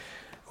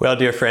Well,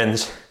 dear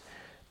friends,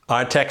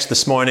 our text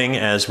this morning,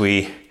 as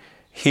we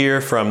hear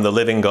from the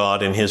living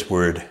God in His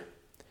Word,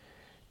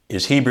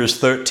 is Hebrews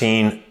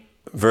 13,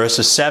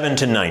 verses 7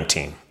 to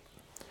 19.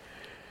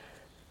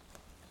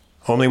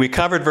 Only we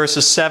covered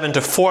verses 7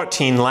 to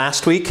 14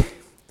 last week,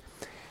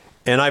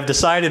 and I've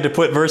decided to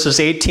put verses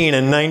 18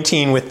 and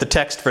 19 with the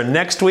text for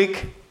next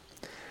week,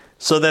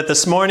 so that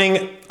this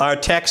morning our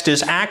text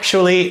is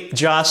actually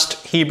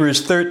just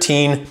Hebrews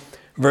 13,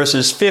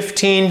 verses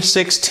 15,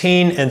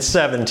 16, and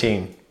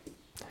 17.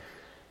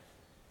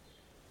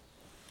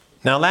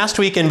 Now, last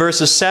week in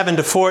verses 7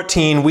 to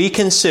 14, we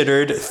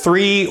considered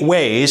 3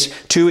 ways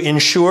to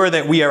ensure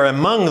that we are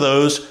among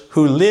those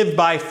who live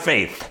by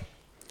faith.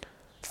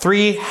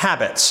 3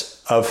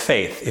 habits of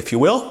faith, if you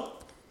will.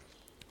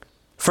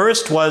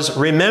 First was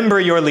remember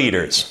your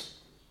leaders,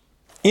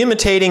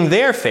 imitating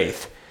their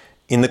faith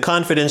in the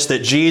confidence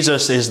that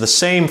Jesus is the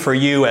same for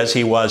you as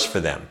He was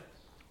for them.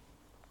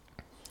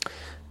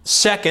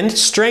 Second,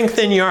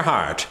 strengthen your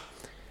heart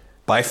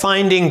by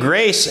finding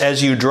grace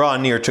as you draw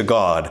near to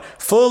God,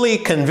 fully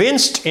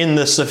convinced in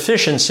the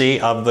sufficiency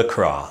of the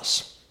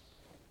cross.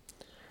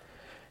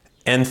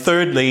 And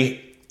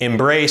thirdly,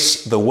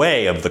 embrace the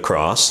way of the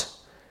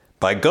cross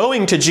by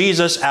going to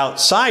Jesus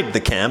outside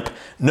the camp,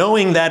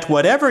 knowing that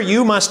whatever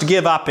you must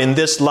give up in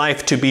this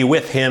life to be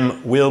with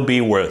Him will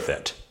be worth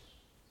it.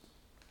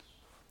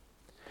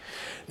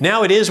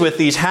 Now it is with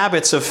these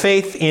habits of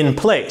faith in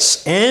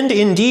place, and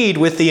indeed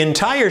with the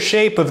entire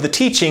shape of the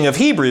teaching of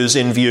Hebrews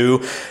in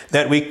view,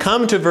 that we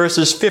come to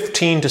verses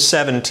 15 to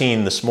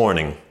 17 this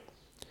morning.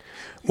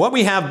 What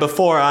we have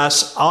before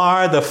us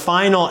are the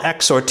final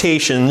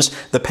exhortations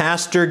the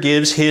pastor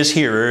gives his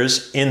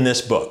hearers in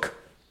this book.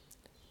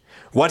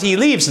 What he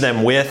leaves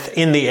them with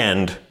in the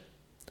end,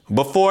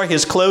 before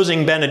his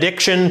closing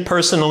benediction,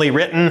 personally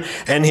written,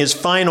 and his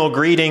final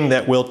greeting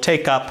that we'll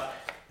take up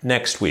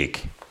next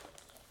week.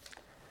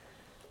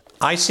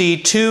 I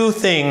see 2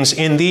 things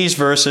in these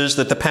verses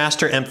that the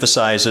pastor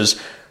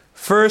emphasizes.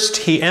 First,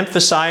 he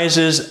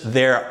emphasizes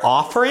their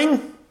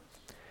offering,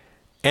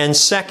 and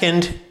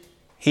second,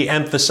 he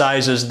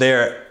emphasizes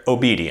their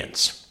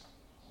obedience.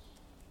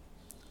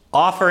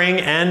 Offering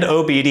and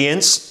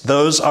obedience,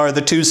 those are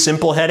the 2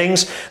 simple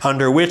headings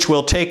under which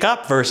we'll take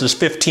up verses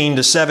 15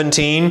 to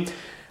 17.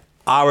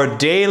 Our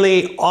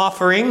daily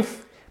offering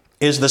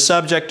is the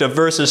subject of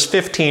verses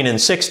 15 and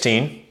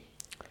 16.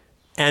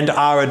 And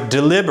our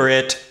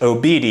deliberate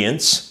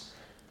obedience,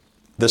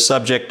 the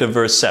subject of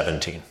verse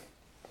 17.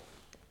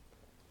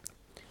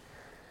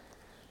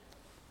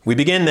 We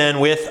begin then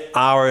with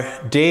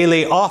our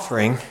daily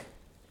offering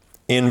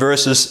in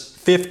verses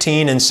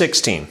 15 and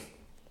 16.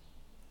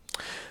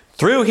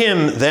 Through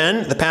Him,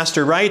 then, the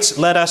pastor writes,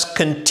 let us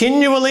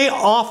continually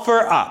offer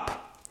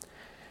up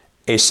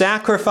a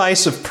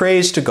sacrifice of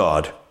praise to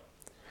God.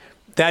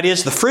 That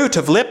is the fruit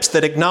of lips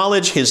that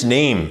acknowledge His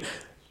name.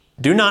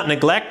 Do not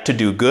neglect to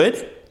do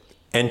good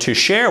and to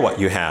share what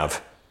you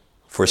have,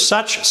 for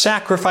such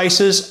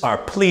sacrifices are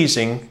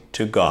pleasing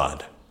to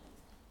God.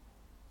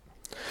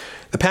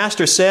 The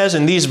pastor says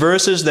in these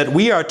verses that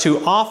we are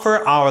to offer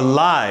our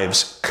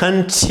lives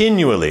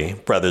continually,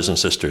 brothers and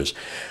sisters.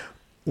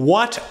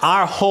 What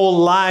our whole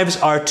lives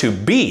are to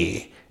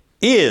be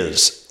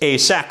is a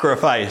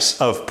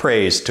sacrifice of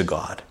praise to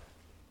God.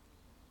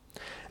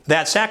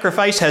 That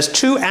sacrifice has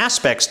 2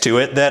 aspects to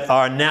it that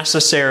are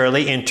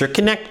necessarily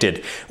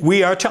interconnected.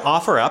 We are to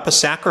offer up a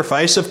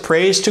sacrifice of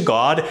praise to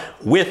God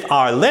with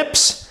our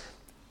lips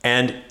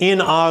and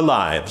in our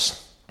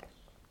lives.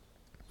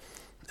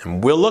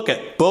 And we'll look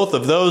at both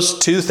of those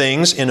 2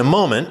 things in a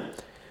moment.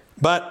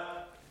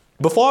 But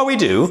before we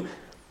do,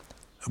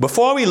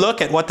 before we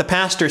look at what the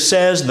pastor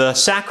says the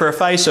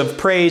sacrifice of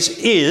praise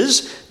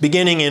is,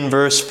 beginning in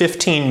verse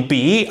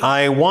 15b,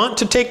 I want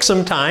to take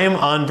some time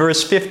on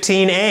verse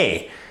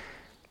 15a.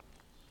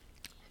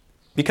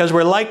 Because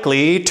we're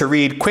likely to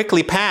read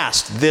quickly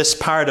past this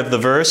part of the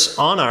verse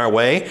on our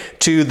way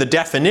to the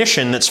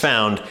definition that's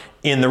found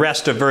in the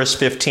rest of verse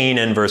 15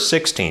 and verse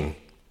 16.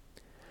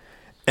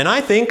 And I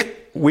think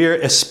we're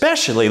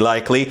especially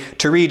likely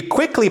to read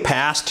quickly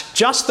past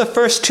just the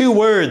first 2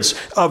 words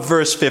of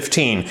verse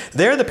 15.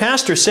 There the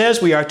pastor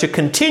says we are to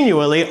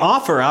continually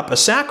offer up a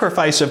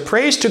sacrifice of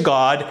praise to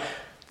God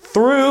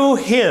through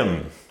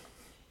Him.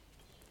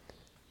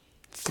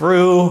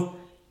 Through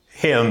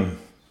Him.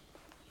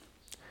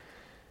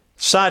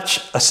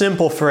 Such a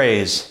simple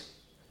phrase,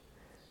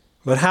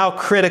 but how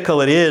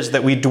critical it is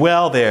that we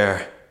dwell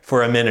there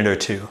for a minute or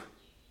 2.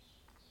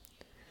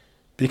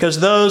 Because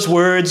those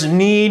words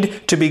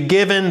need to be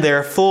given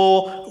their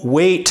full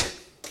weight.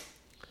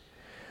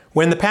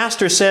 When the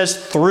pastor says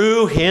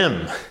through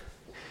Him,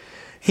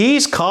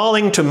 he's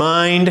calling to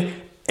mind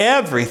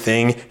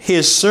everything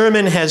his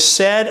sermon has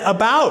said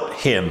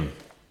about Him,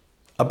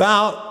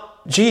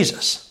 about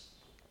Jesus.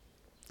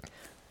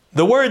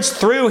 The words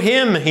through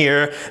Him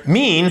here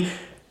mean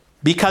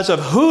because of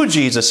who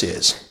Jesus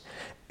is,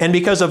 and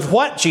because of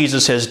what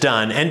Jesus has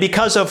done, and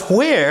because of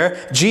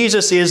where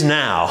Jesus is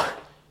now.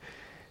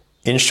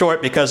 In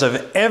short, because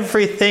of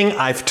everything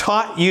I've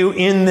taught you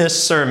in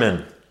this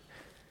sermon.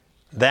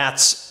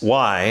 That's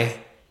why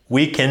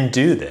we can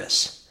do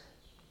this.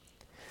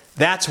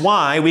 That's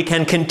why we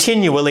can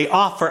continually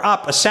offer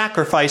up a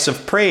sacrifice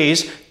of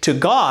praise to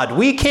God.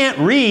 We can't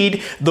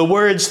read the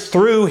words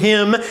 "through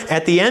him"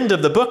 at the end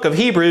of the book of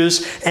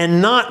Hebrews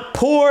and not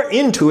pour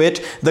into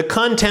it the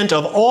content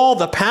of all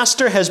the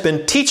pastor has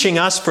been teaching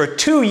us for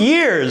 2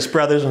 years,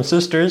 brothers and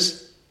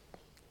sisters.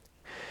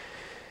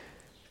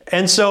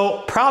 And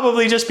so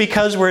probably just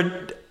because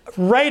we're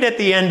right at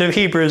the end of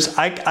Hebrews,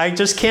 I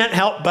just can't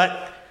help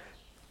but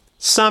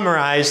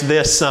summarize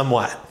this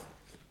somewhat.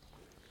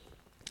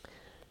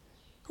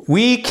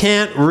 We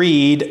can't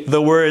read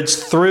the words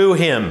 "through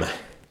him"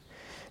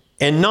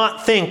 and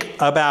not think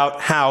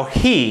about how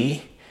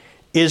he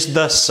is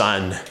the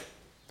Son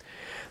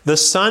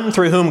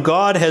through whom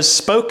God has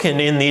spoken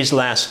in these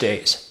last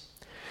days,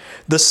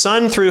 the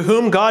Son through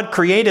whom God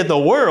created the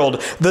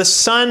world, the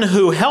Son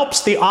who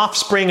helps the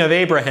offspring of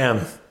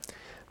Abraham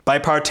by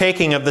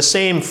partaking of the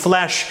same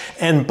flesh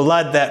and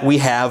blood that we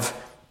have,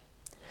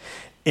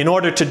 in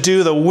order to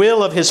do the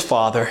will of his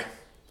Father,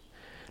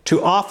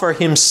 to offer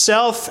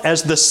himself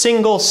as the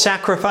single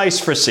sacrifice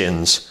for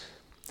sins,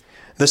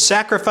 the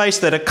sacrifice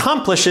that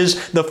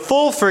accomplishes the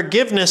full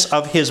forgiveness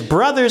of his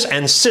brothers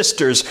and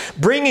sisters,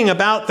 bringing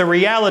about the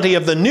reality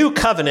of the new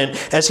covenant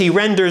as he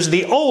renders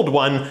the old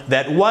one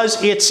that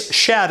was its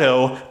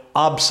shadow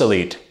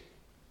obsolete.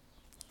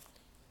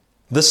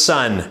 The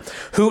Son,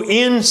 who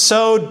in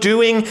so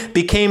doing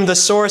became the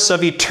source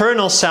of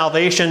eternal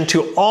salvation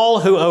to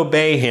all who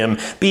obey him,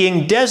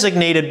 being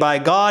designated by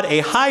God a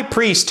high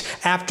priest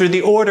after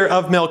the order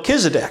of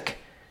Melchizedek,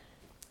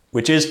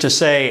 which is to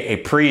say, a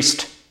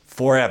priest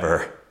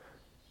forever.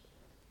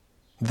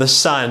 The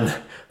Son,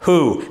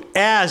 who,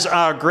 as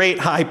our great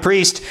high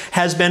priest,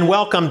 has been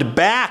welcomed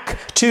back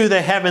to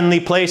the heavenly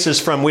places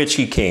from which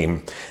he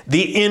came,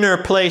 the inner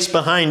place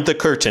behind the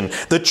curtain,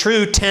 the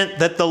true tent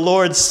that the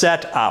Lord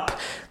set up,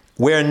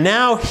 where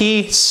now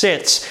he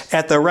sits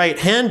at the right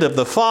hand of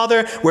the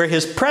Father, where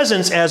his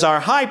presence as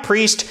our high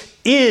priest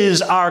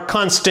is our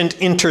constant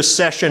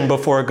intercession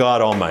before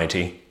God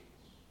Almighty.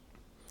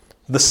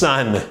 The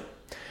Son,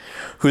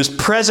 whose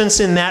presence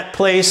in that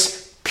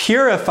place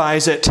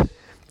purifies it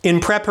in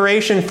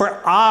preparation for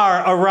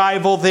our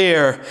arrival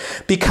there,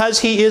 because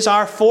he is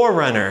our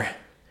forerunner,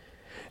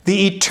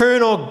 the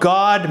eternal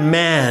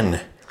God-man,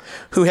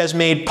 who has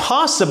made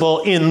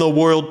possible in the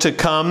world to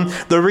come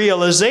the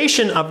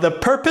realization of the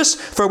purpose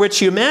for which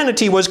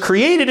humanity was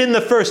created in the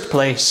first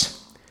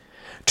place,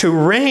 to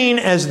reign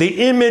as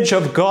the image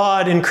of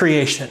God in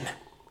creation,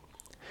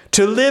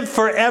 to live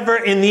forever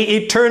in the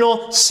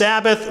eternal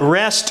Sabbath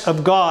rest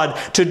of God,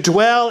 to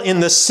dwell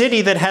in the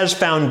city that has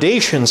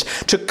foundations,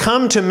 to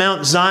come to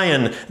Mount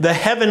Zion, the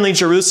heavenly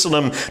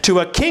Jerusalem, to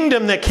a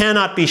kingdom that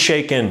cannot be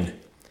shaken,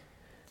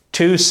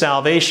 to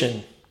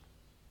salvation,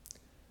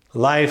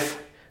 life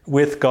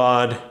with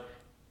God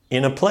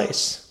in a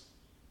place.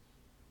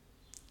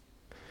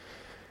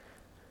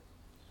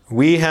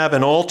 We have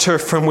an altar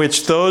from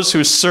which those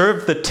who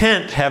serve the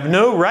tent have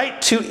no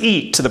right to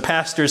eat, the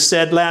pastor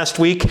said last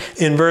week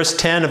in verse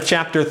 10 of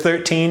chapter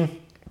 13.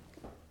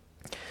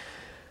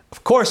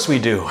 Of course we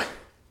do.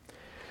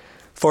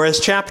 For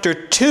as chapter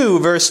 2,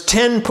 verse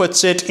 10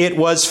 puts it, it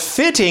was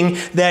fitting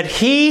that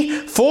he,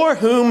 for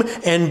whom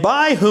and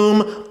by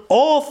whom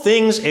all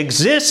things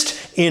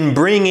exist, in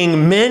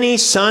bringing many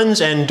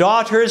sons and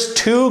daughters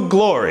to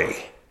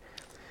glory,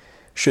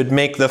 should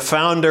make the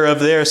founder of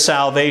their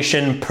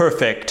salvation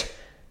perfect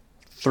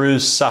through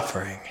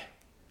suffering.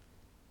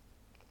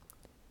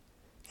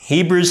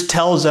 Hebrews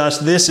tells us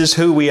this is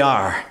who we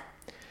are.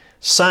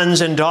 Sons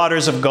and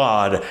daughters of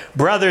God,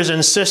 brothers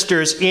and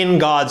sisters in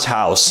God's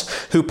house,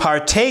 who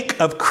partake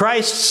of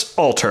Christ's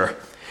altar,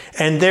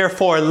 and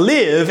therefore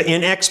live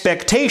in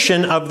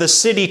expectation of the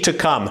city to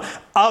come.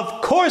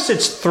 Of course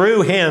it's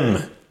through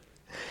him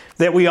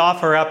that we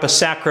offer up a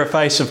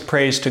sacrifice of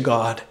praise to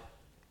God.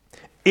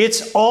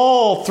 It's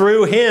all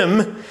through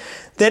him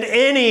that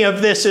any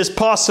of this is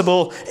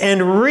possible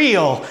and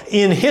real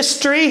in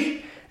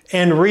history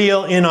and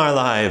real in our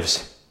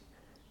lives.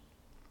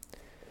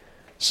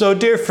 So,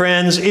 dear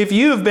friends, if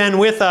you've been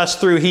with us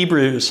through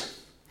Hebrews,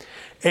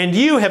 and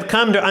you have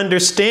come to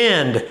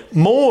understand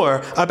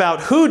more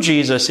about who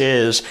Jesus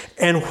is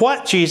and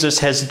what Jesus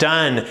has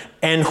done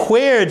and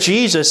where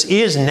Jesus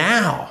is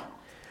now,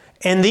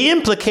 and the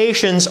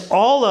implications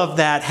all of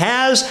that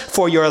has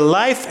for your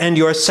life and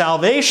your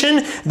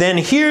salvation, then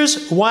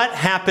here's what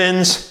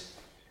happens.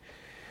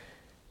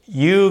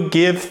 You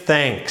give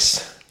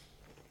thanks.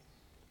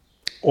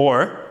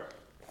 Or,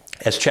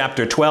 as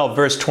chapter 12,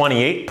 verse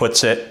 28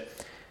 puts it,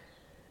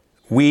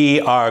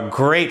 we are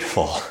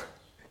grateful.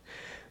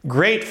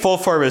 Grateful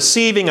for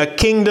receiving a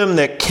kingdom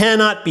that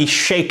cannot be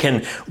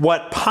shaken.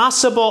 What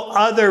possible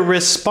other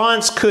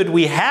response could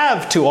we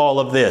have to all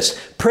of this?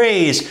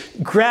 Praise,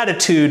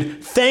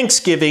 gratitude,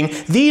 thanksgiving.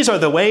 These are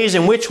the ways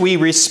in which we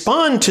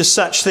respond to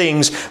such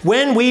things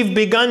when we've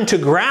begun to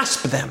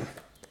grasp them.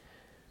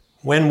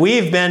 When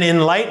we've been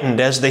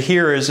enlightened as the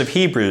hearers of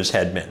Hebrews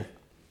had been.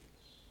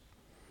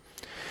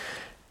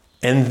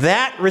 And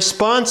that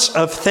response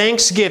of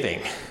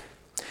thanksgiving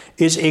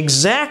is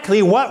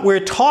exactly what we're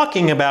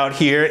talking about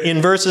here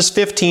in verses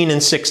 15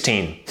 and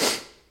 16.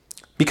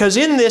 Because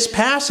in this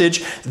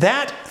passage,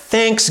 that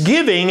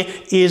thanksgiving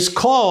is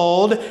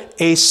called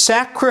a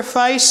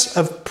sacrifice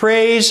of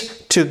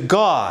praise to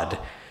God.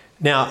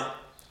 Now,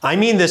 I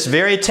mean this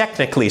very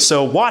technically,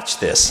 so watch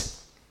this.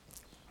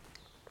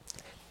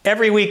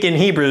 Every week in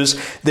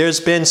Hebrews, there's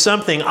been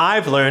something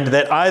I've learned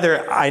that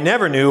either I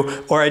never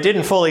knew or I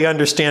didn't fully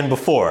understand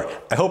before.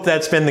 I hope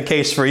that's been the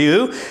case for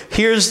you.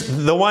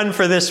 Here's the one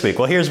for this week.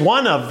 Well, here's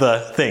one of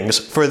the things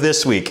for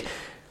this week.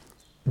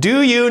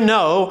 Do you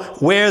know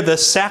where the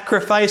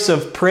sacrifice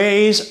of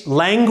praise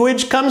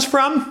language comes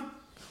from?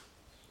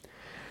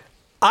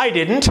 I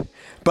didn't.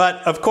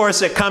 But of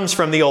course it comes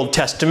from the Old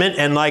Testament,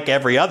 and like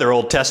every other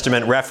Old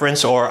Testament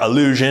reference or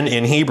allusion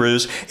in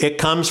Hebrews, it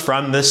comes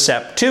from the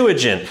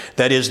Septuagint,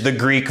 that is the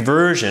Greek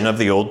version of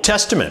the Old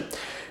Testament.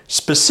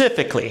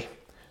 Specifically,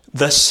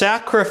 the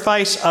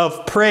sacrifice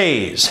of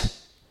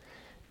praise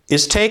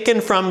is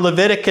taken from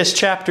Leviticus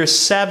chapter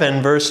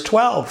 7, verse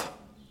 12.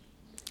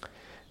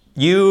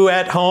 You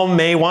at home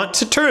may want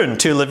to turn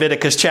to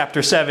Leviticus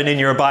chapter 7 in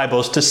your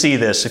Bibles to see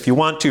this. If you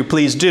want to,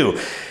 please do.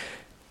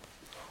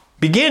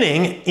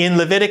 Beginning in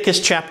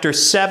Leviticus chapter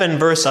 7,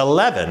 verse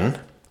 11,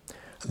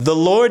 the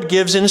Lord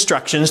gives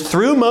instructions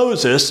through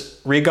Moses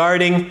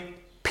regarding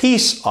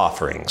peace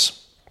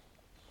offerings.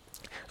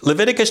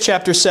 Leviticus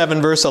chapter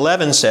 7, verse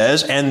 11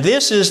 says, "And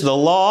this is the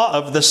law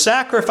of the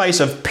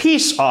sacrifice of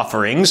peace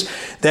offerings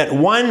that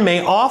one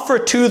may offer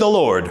to the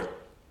Lord."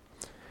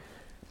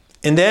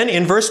 And then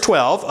in verse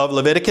 12 of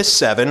Leviticus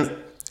 7,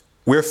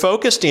 we're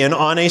focused in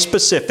on a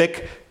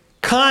specific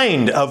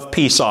kind of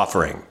peace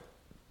offering.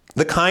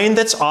 The kind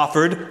that's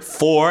offered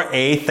for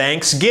a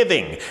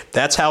thanksgiving.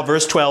 That's how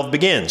verse 12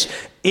 begins.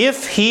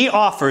 If he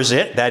offers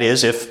it, that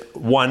is, if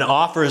one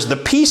offers the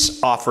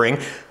peace offering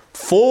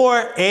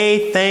for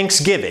a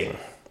thanksgiving.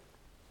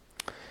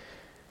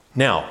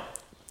 Now,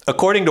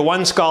 according to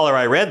one scholar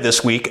I read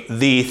this week,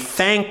 the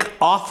thank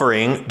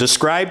offering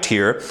described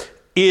here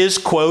is,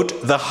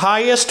 quote, the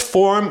highest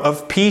form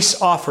of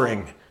peace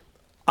offering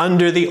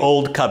under the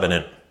Old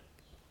Covenant.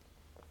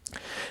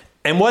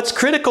 And what's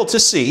critical to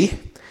see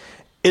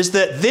is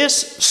that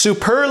this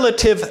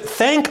superlative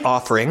thank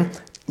offering,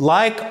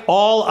 like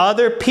all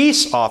other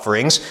peace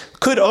offerings,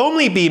 could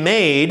only be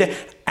made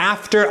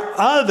after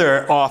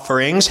other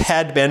offerings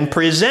had been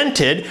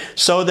presented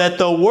so that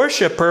the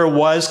worshiper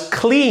was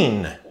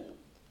clean.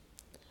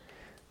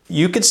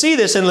 You could see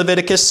this in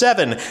Leviticus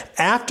 7.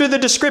 After the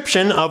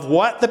description of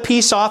what the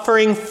peace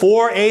offering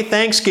for a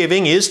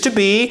thanksgiving is to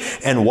be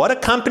and what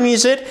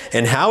accompanies it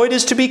and how it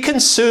is to be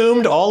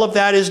consumed, all of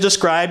that is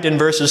described in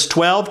verses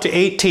 12 to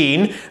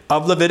 18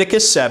 of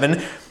Leviticus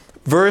 7.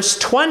 Verse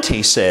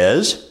 20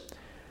 says,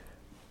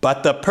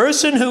 "But the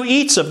person who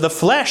eats of the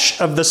flesh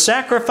of the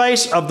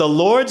sacrifice of the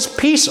Lord's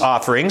peace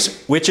offerings,"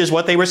 which is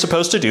what they were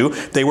supposed to do.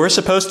 They were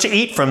supposed to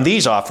eat from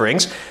these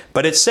offerings.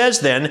 But it says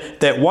then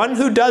that one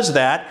who does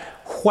that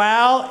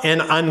while an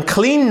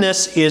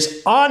uncleanness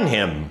is on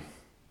him,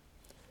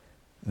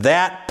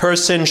 that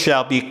person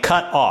shall be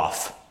cut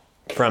off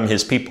from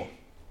his people.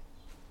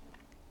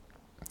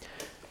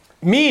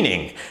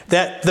 Meaning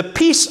that the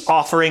peace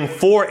offering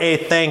for a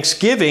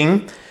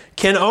thanksgiving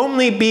can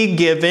only be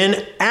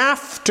given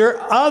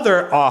after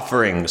other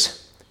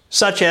offerings,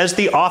 such as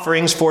the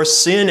offerings for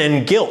sin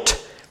and guilt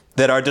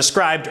that are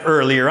described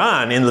earlier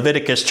on in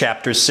Leviticus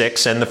chapter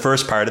 6 and the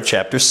first part of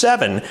chapter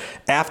 7,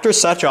 after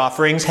such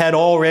offerings had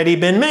already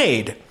been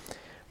made.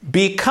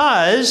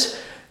 Because,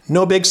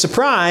 no big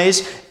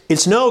surprise,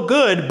 it's no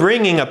good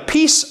bringing a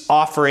peace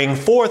offering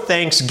for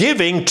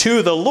thanksgiving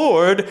to the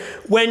Lord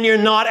when you're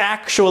not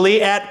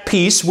actually at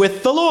peace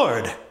with the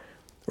Lord,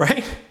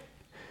 right?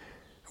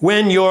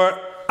 When you're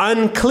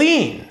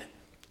unclean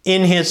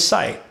in His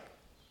sight.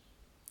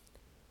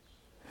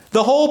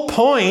 The whole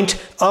point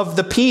of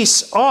the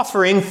peace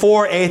offering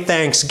for a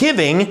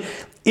thanksgiving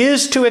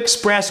is to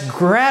express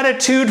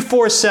gratitude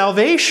for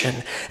salvation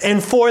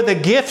and for the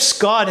gifts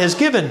God has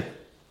given.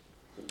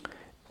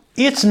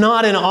 It's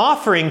not an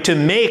offering to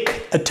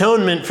make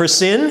atonement for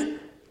sin.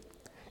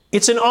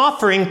 It's an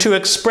offering to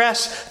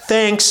express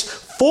thanks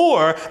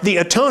for the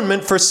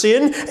atonement for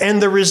sin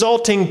and the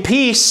resulting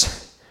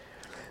peace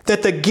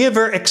that the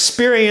giver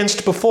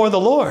experienced before the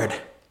Lord.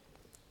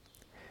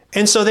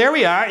 And so there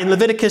we are in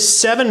Leviticus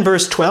 7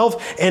 verse 12,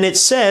 and it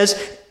says,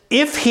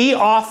 if he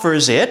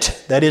offers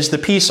it, that is the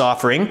peace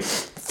offering,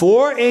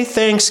 for a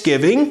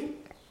thanksgiving,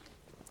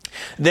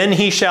 then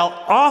he shall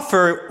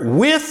offer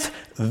with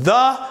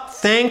the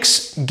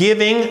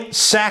thanksgiving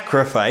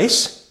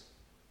sacrifice.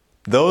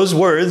 Those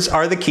words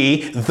are the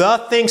key.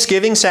 The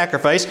thanksgiving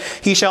sacrifice.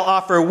 He shall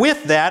offer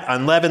with that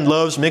unleavened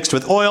loaves mixed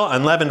with oil,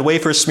 unleavened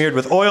wafers smeared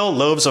with oil,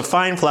 loaves of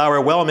fine flour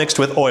well mixed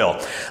with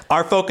oil.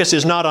 Our focus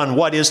is not on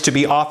what is to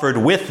be offered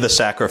with the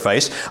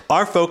sacrifice.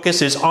 Our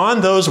focus is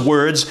on those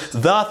words,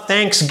 the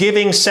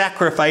thanksgiving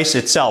sacrifice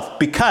itself,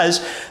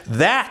 because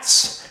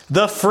that's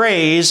the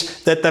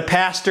phrase that the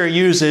pastor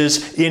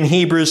uses in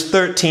Hebrews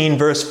 13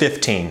 verse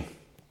 15.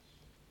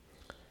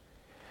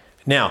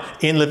 Now,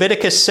 in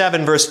Leviticus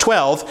 7, verse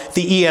 12,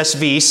 the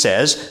ESV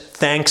says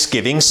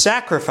thanksgiving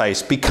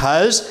sacrifice,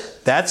 because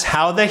that's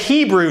how the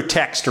Hebrew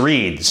text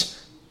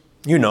reads.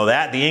 You know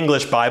that. The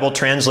English Bible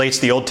translates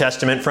the Old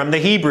Testament from the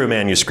Hebrew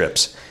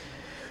manuscripts.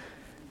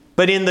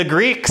 But in the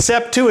Greek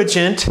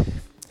Septuagint,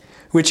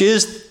 which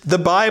is the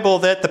Bible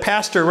that the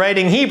pastor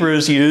writing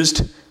Hebrews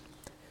used,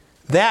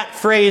 that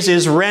phrase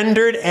is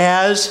rendered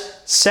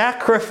as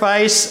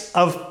sacrifice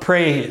of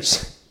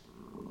praise.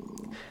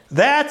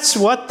 That's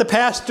what the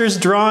pastor's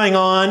drawing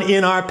on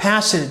in our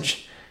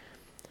passage.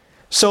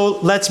 So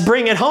let's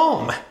bring it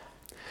home.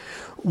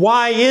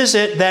 Why is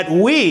it that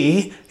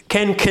we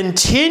can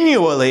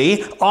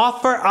continually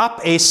offer up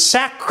a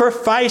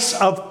sacrifice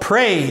of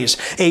praise,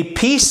 a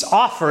peace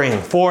offering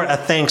for a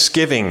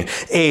thanksgiving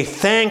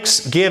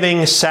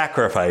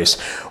sacrifice?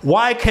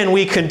 Why can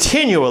we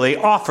continually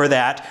offer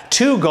that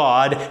to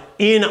God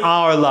in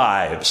our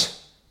lives?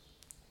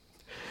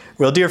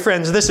 Well, dear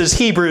friends, this is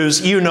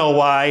Hebrews. You know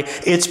why.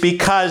 It's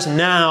because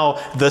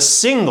now the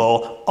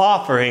single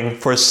offering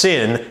for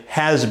sin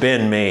has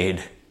been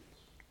made.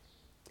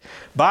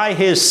 By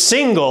his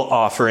single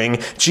offering,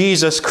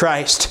 Jesus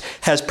Christ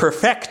has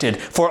perfected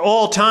for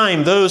all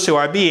time those who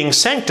are being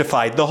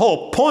sanctified. The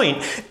whole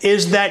point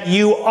is that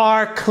you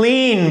are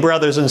clean,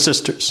 brothers and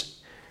sisters,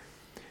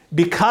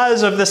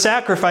 because of the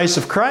sacrifice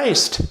of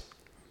Christ.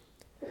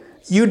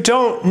 You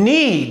don't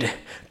need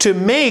to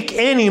make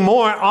any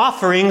more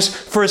offerings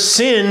for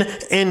sin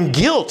and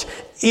guilt.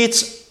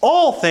 It's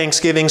all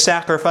thanksgiving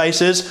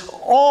sacrifices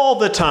all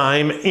the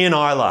time in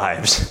our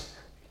lives.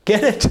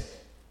 Get it?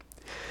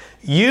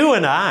 You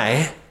and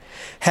I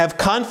have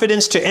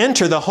confidence to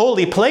enter the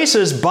holy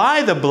places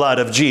by the blood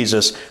of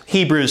Jesus.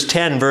 Hebrews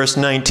 10 verse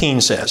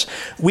 19 says,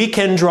 we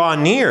can draw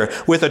near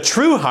with a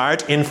true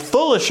heart in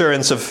full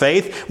assurance of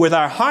faith, with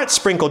our hearts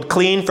sprinkled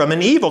clean from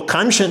an evil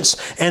conscience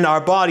and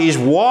our bodies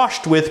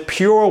washed with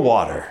pure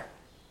water.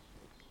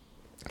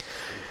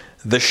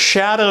 The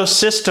shadow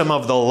system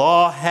of the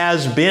law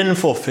has been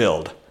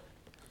fulfilled.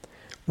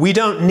 We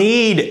don't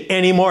need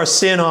any more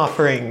sin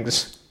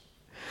offerings.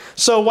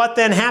 So what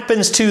then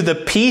happens to the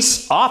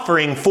peace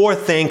offering for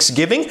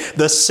thanksgiving,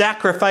 the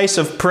sacrifice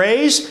of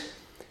praise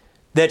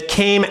that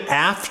came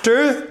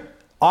after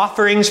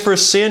offerings for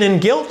sin and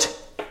guilt?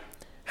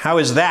 How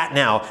is that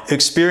now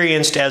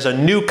experienced as a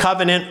new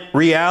covenant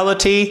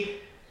reality?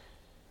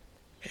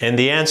 And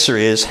the answer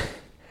is,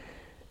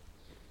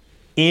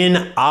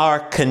 in our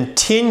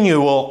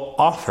continual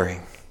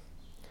offering,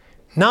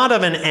 not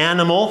of an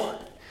animal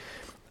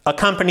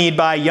accompanied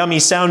by yummy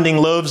sounding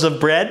loaves of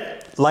bread,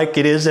 like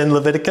it is in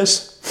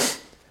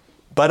Leviticus,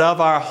 but of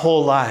our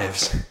whole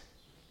lives.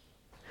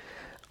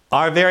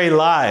 Our very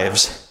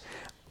lives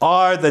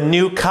are the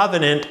new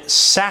covenant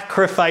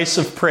sacrifice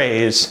of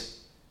praise.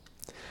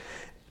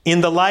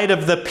 In the light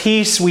of the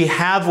peace we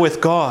have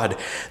with God,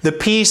 the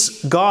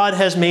peace God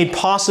has made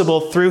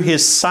possible through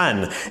his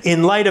Son,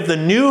 in light of the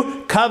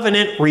new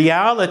covenant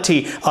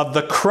reality of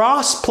the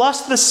cross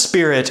plus the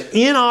Spirit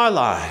in our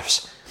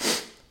lives,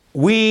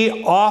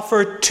 we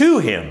offer to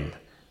him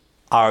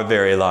our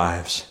very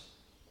lives.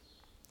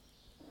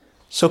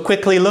 So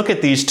quickly look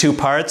at these two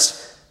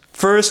parts.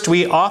 First,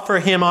 we offer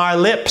him our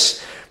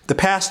lips. The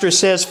pastor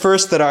says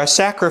first that our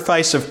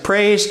sacrifice of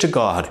praise to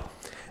God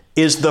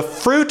is the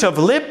fruit of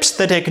lips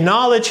that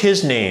acknowledge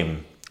his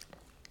name.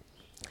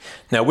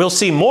 Now we'll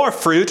see more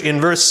fruit in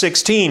verse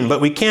 16,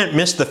 but we can't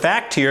miss the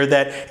fact here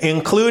that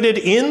included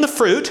in the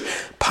fruit,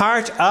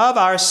 part of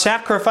our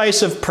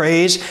sacrifice of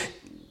praise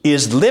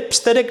is lips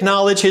that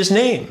acknowledge his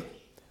name.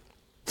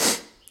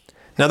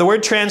 Now the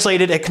word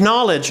translated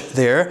acknowledge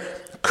there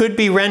could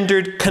be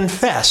rendered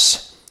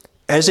confess,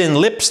 as in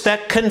lips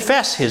that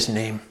confess his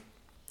name.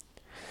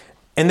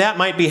 And that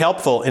might be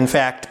helpful, in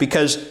fact,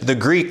 because the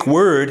Greek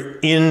word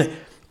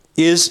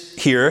is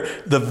here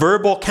the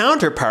verbal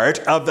counterpart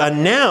of a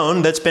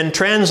noun that's been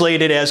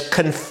translated as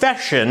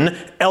confession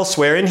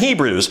elsewhere in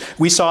Hebrews.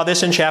 We saw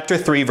this in chapter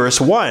 3, verse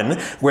 1,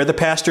 where the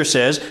pastor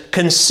says,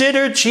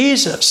 consider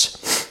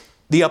Jesus,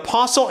 the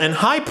apostle and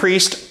high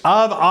priest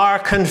of our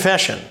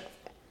confession.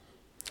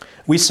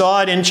 We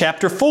saw it in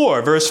chapter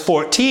 4, verse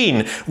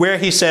 14, where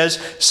he says,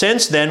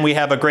 since then we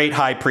have a great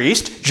high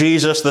priest,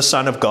 Jesus, the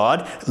Son of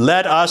God,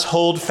 let us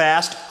hold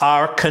fast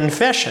our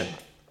confession.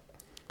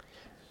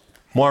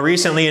 More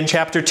recently in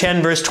chapter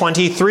 10, verse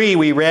 23,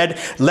 we read,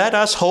 let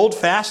us hold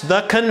fast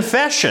the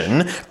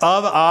confession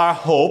of our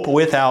hope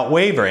without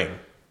wavering.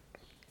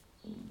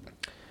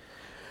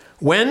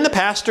 When the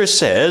pastor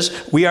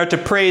says we are to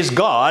praise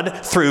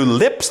God through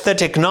lips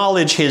that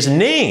acknowledge his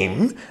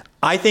name,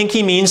 I think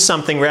he means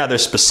something rather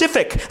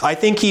specific. I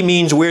think he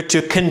means we're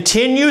to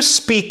continue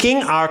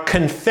speaking our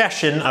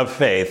confession of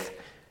faith.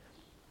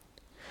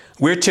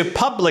 We're to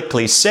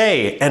publicly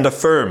say and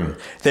affirm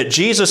that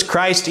Jesus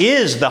Christ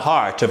is the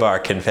heart of our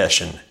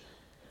confession.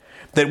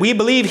 That we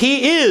believe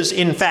he is,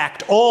 in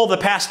fact, all the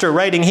pastor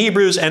writing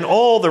Hebrews and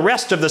all the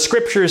rest of the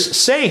scriptures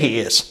say he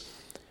is.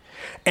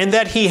 And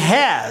that he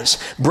has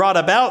brought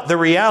about the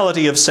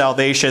reality of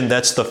salvation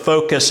that's the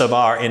focus of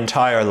our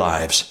entire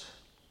lives.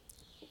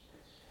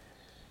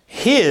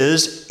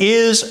 His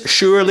is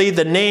surely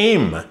the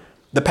name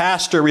the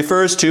pastor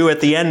refers to at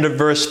the end of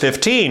verse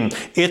 15.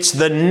 It's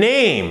the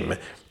name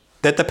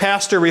that the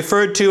pastor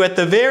referred to at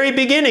the very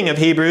beginning of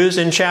Hebrews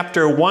in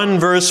chapter 1,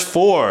 verse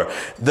 4.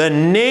 The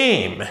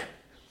name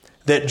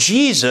that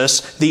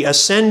Jesus, the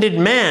ascended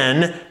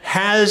man,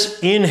 has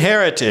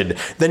inherited.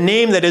 The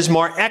name that is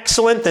more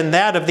excellent than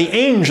that of the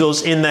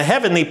angels in the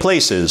heavenly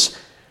places.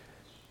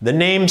 The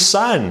name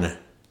Son.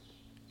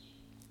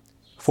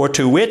 For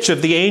to which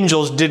of the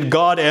angels did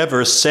God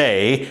ever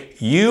say,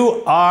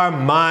 "You are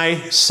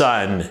my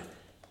Son"?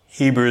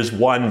 Hebrews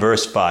 1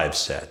 verse 5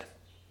 said.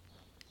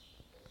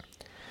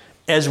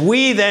 As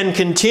we then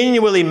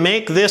continually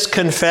make this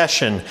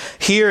confession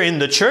here in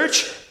the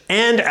church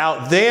and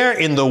out there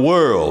in the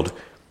world,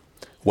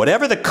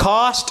 whatever the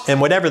cost and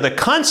whatever the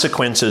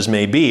consequences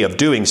may be of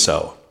doing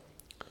so,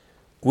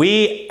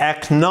 we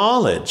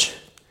acknowledge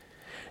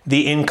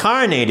the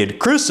incarnated,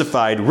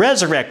 crucified,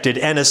 resurrected,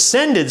 and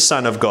ascended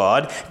Son of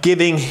God,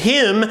 giving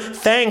Him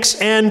thanks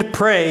and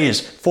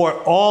praise for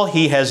all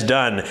He has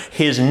done.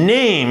 His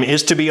name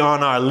is to be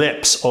on our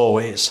lips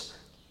always.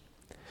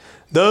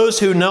 Those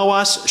who know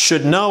us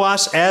should know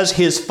us as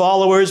His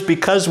followers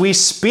because we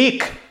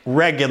speak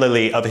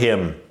regularly of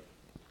Him.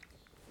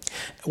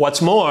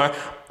 What's more,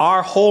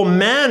 our whole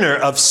manner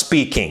of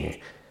speaking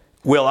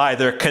will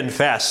either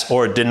confess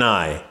or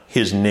deny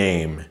His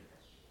name.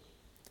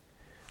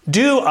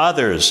 Do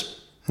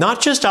others, not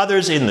just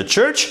others in the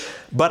church,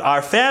 but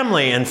our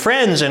family and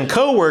friends and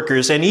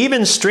co-workers and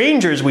even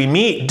strangers we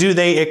meet, do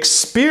they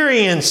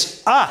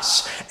experience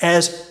us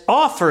as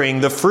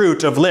offering the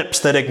fruit of lips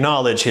that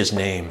acknowledge His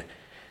name?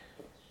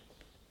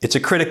 It's a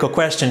critical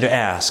question to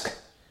ask.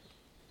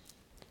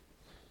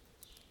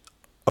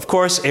 Of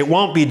course, it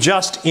won't be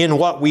just in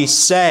what we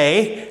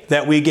say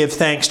that we give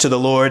thanks to the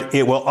Lord.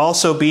 It will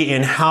also be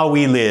in how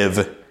we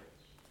live.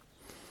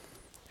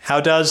 How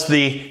does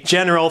the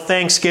general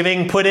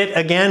thanksgiving put it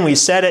again? We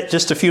said it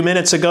just a few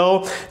minutes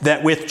ago,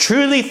 that with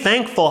truly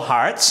thankful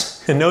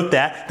hearts, and note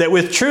that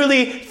with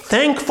truly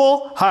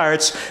thankful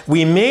hearts,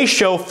 we may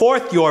show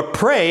forth your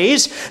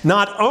praise,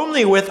 not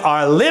only with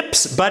our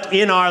lips, but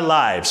in our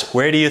lives.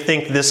 Where do you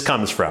think this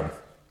comes from?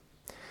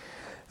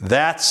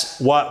 That's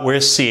what we're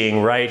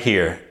seeing right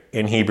here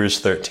in Hebrews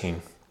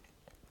 13.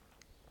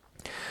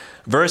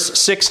 Verse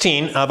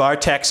 16 of our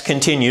text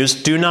continues,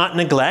 "Do not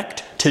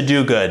neglect to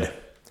do good,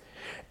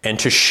 and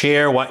to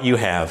share what you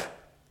have.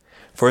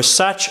 For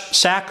such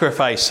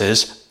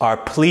sacrifices are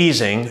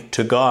pleasing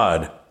to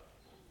God."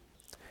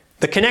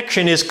 The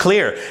connection is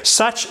clear.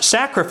 Such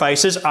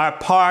sacrifices are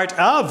part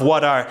of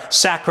what our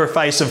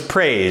sacrifice of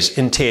praise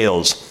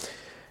entails.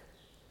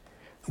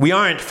 We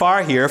aren't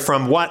far here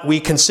from what we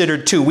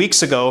considered 2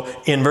 weeks ago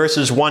in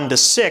verses 1 to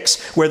 6,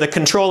 where the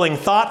controlling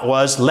thought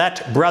was,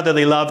 let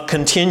brotherly love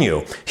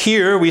continue.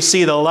 Here we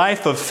see the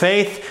life of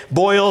faith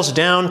boils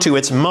down to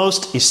its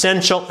most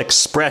essential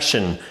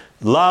expression,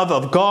 love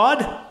of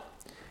God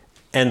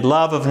and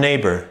love of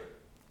neighbor.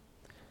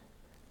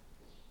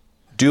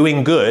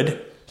 Doing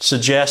good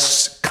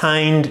suggests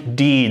kind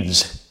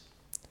deeds.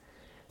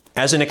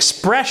 As an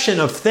expression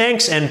of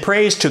thanks and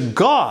praise to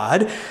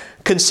God,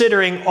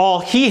 considering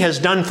all He has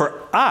done for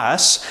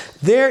us,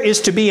 there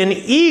is to be an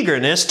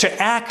eagerness to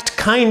act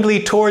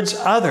kindly towards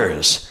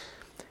others,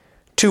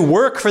 to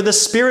work for the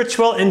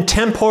spiritual and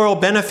temporal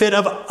benefit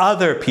of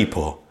other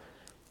people.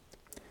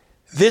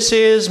 This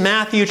is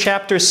Matthew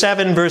chapter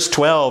 7, verse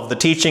 12, the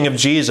teaching of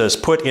Jesus,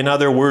 put in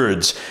other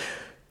words.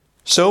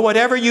 So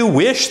whatever you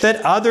wish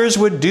that others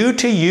would do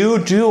to you,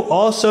 do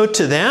also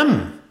to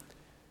them.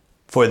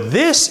 For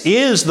this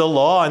is the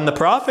law and the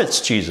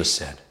prophets, Jesus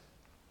said.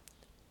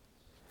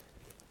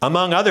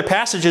 Among other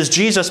passages,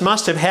 Jesus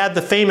must have had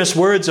the famous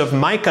words of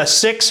Micah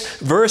 6,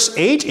 verse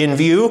 8 in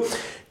view.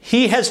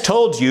 He has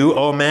told you,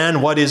 O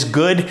man, what is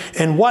good,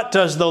 and what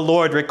does the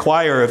Lord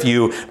require of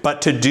you,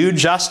 but to do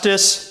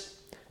justice,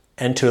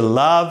 and to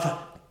love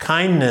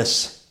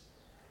kindness,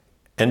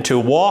 and to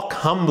walk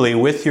humbly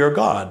with your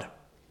God.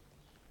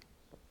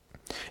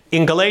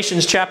 In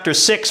Galatians chapter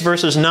 6,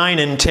 verses 9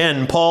 and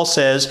 10, Paul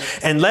says,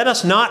 "And let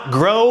us not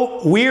grow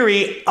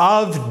weary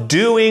of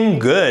doing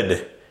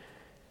good.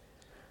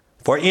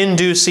 For in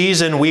due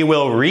season we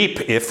will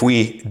reap if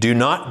we do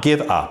not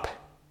give up.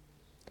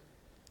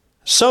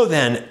 So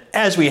then,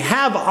 as we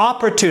have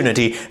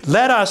opportunity,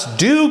 let us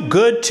do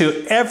good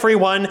to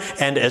everyone,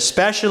 and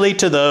especially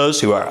to those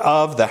who are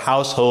of the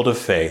household of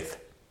faith."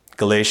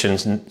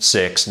 Galatians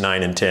 6,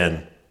 9 and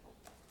 10.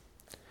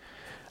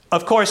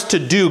 Of course, to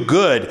do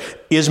good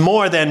is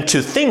more than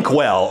to think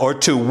well or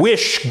to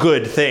wish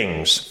good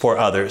things for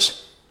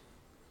others.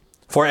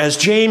 For as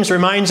James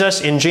reminds us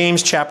in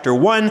James chapter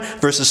 1,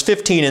 verses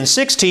 15 and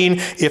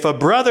 16, if a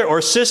brother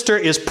or sister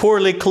is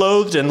poorly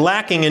clothed and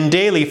lacking in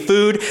daily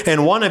food,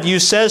 and one of you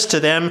says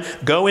to them,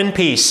 "Go in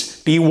peace,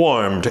 be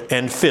warmed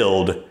and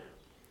filled,"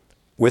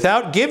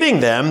 without giving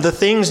them the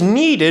things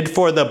needed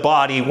for the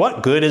body,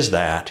 what good is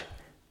that?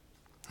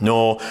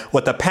 No,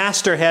 what the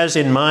pastor has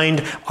in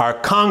mind are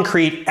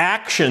concrete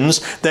actions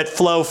that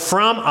flow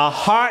from a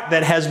heart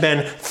that has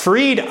been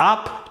freed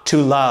up to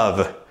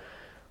love.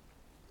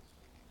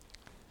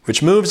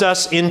 Which moves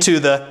us into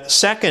the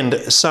second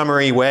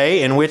summary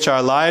way in which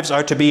our lives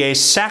are to be a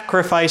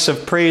sacrifice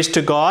of praise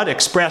to God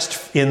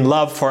expressed in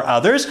love for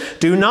others.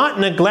 Do not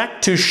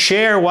neglect to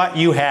share what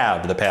you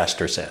have, the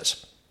pastor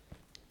says.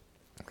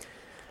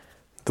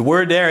 The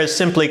word there is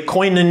simply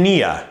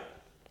koinonia.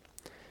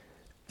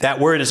 That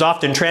word is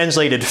often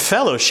translated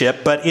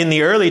fellowship, but in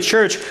the early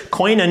church,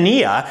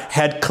 koinonia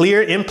had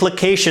clear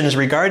implications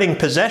regarding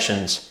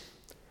possessions.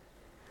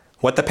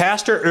 What the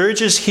pastor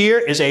urges here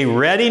is a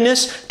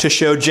readiness to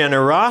show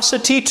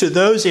generosity to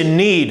those in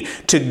need,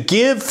 to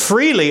give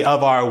freely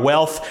of our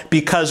wealth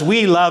because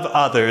we love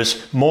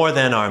others more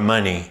than our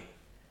money.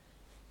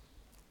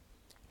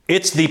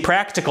 It's the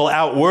practical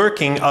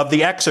outworking of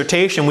the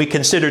exhortation we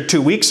considered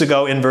 2 weeks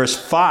ago in verse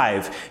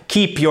 5.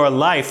 Keep your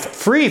life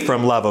free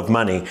from love of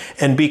money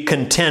and be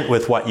content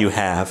with what you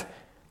have.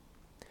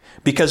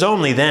 Because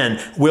only then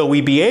will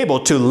we be able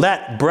to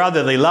let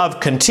brotherly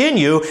love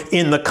continue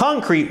in the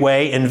concrete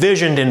way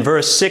envisioned in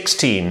verse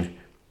 16.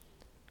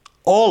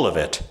 All of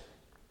it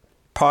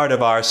part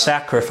of our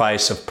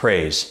sacrifice of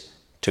praise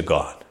to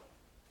God.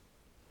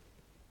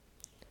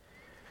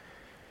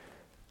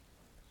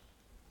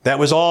 That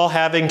was all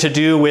having to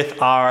do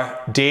with our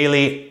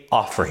daily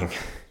offering.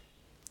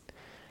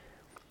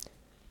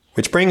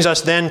 Which brings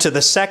us then to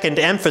the second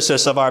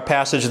emphasis of our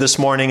passage this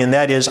morning, and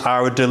that is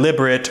our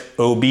deliberate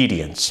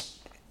obedience.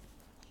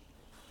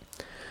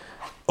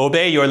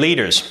 Obey your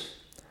leaders,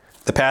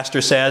 the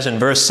pastor says in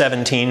verse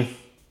 17,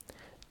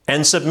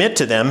 and submit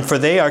to them, for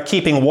they are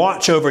keeping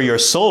watch over your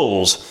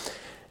souls.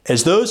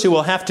 As those who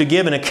will have to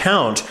give an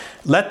account,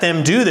 let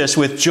them do this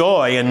with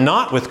joy and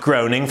not with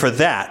groaning, for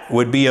that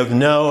would be of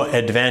no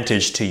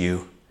advantage to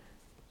you.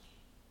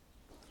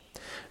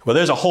 Well,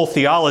 there's a whole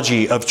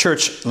theology of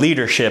church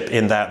leadership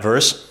in that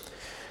verse.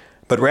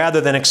 But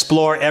rather than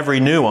explore every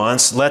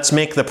nuance, let's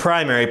make the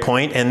primary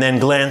point and then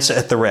glance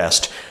at the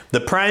rest. The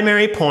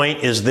primary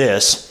point is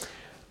this: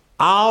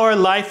 our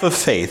life of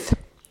faith,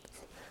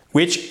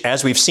 which,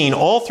 as we've seen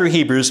all through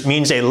Hebrews,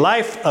 means a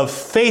life of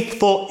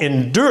faithful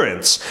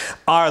endurance.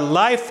 Our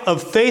life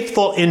of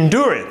faithful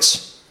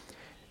endurance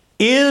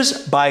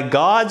is, by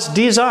God's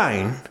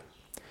design,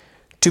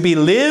 to be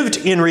lived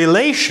in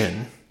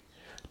relation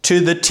to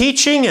the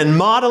teaching and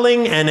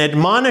modeling and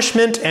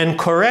admonishment and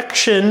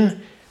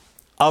correction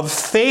of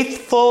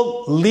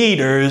faithful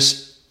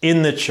leaders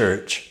in the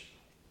church.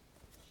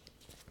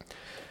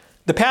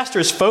 The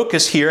pastor's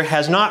focus here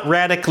has not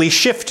radically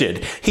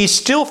shifted. He's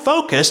still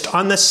focused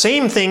on the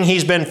same thing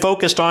he's been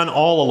focused on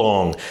all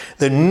along: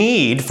 the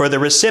need for the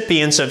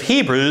recipients of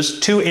Hebrews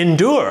to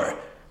endure,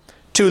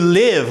 to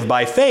live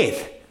by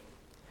faith.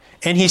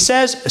 And he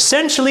says,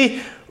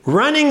 essentially,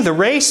 running the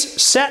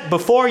race set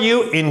before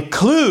you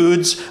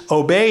includes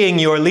obeying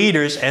your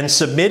leaders and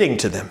submitting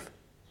to them.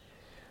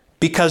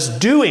 Because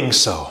doing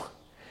so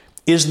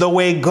is the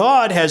way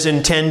God has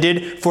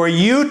intended for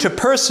you to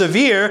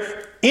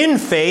persevere in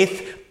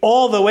faith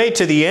all the way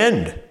to the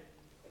end.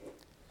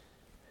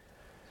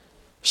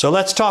 So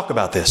let's talk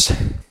about this.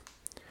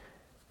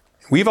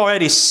 We've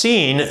already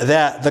seen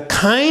that the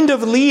kind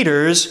of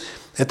leaders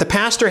that the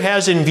pastor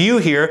has in view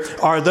here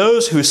are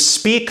those who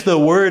speak the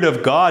word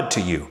of God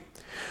to you,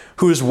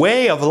 whose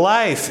way of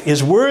life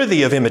is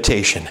worthy of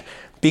imitation,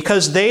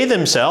 because they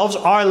themselves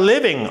are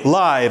living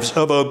lives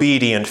of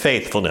obedient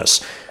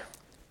faithfulness.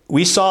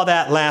 We saw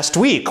that last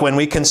week when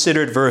we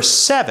considered verse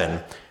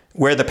 7,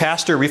 where the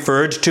pastor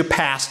referred to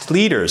past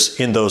leaders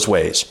in those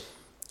ways.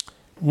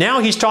 Now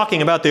he's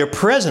talking about their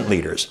present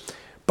leaders,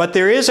 but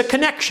there is a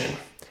connection,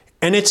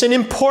 and it's an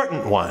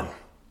important one.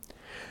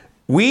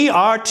 We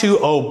are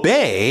to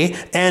obey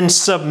and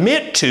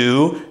submit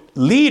to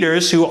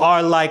leaders who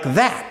are like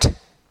that,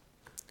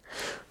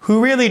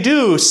 who really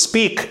do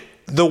speak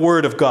the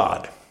word of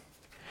God,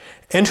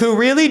 and who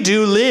really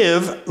do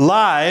live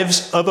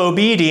lives of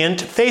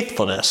obedient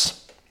faithfulness.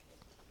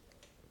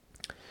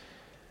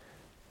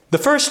 The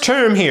first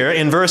term here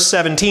in verse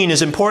 17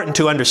 is important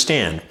to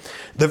understand.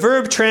 The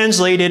verb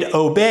translated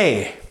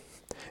obey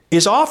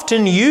is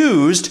often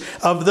used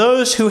of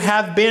those who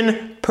have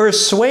been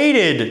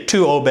persuaded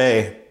to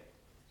obey,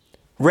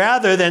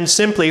 rather than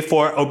simply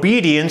for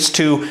obedience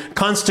to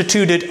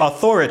constituted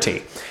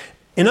authority.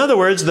 In other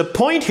words, the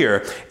point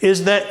here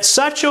is that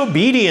such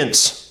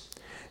obedience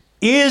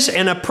is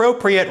an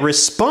appropriate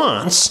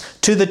response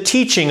to the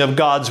teaching of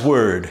God's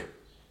word.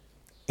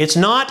 It's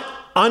not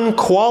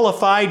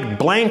unqualified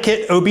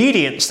blanket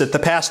obedience that the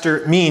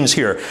pastor means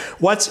here.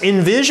 What's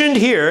envisioned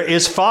here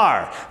is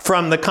far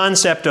from the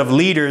concept of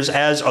leaders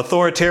as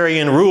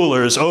authoritarian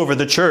rulers over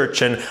the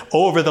church and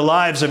over the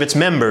lives of its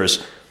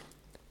members.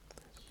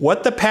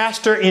 What the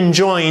pastor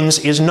enjoins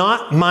is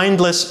not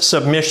mindless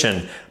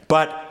submission,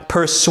 but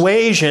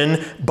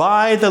persuasion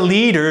by the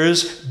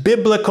leader's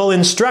biblical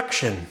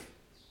instruction.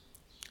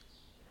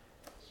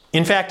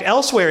 In fact,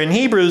 elsewhere in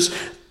Hebrews,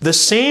 the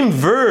same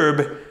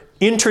verb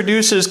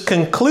introduces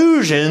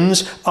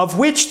conclusions of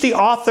which the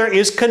author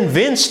is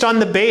convinced on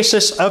the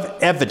basis of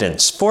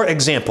evidence. For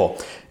example,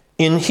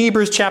 in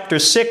Hebrews chapter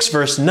 6,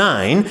 verse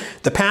 9,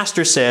 the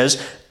pastor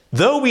says,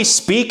 Though we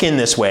speak in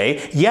this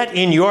way, yet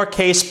in your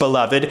case,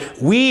 beloved,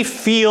 we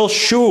feel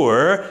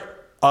sure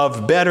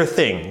of better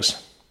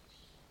things.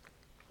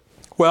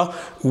 Well,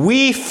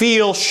 we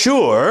feel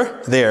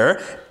sure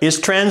there is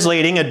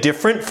translating a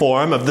different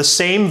form of the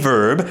same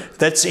verb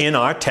that's in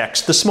our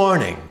text this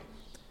morning.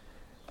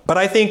 But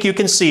I think you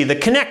can see the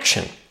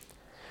connection.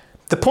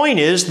 The point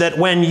is that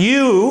when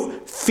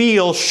you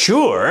feel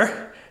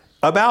sure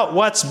about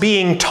what's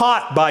being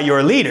taught by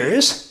your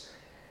leaders,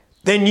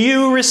 then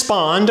you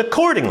respond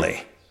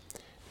accordingly.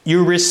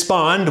 You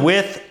respond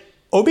with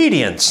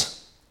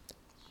obedience.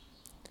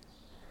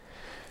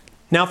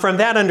 Now, from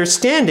that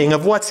understanding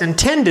of what's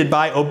intended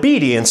by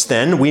obedience,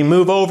 then, we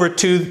move over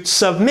to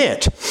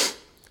submit.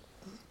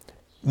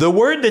 The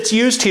word that's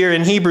used here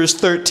in Hebrews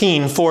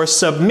 13 for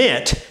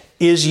submit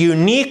is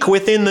unique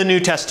within the New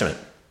Testament.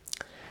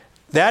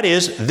 That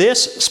is,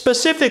 this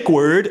specific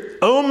word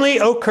only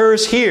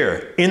occurs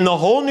here in the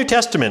whole New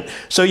Testament,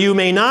 so you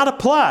may not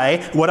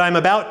apply what I'm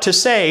about to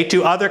say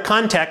to other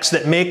contexts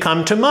that may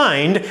come to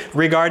mind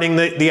regarding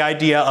the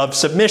idea of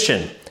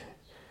submission.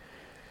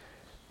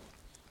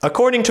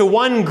 According to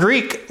one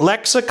Greek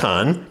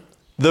lexicon,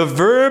 the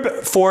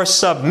verb for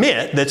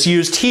submit that's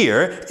used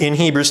here in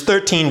Hebrews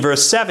 13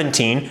 verse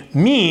 17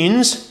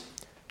 means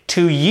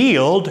to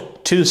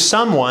yield to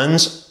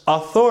someone's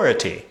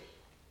authority.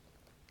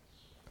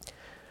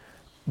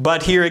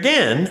 But here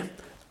again,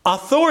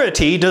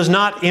 authority does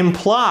not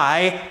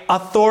imply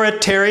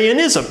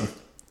authoritarianism.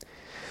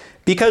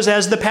 Because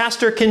as the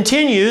pastor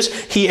continues,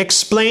 he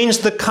explains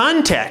the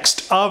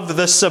context of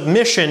the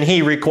submission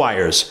he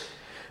requires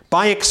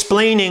by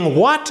explaining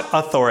what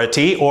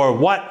authority or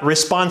what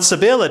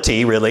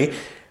responsibility, really,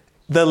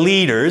 the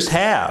leaders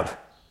have.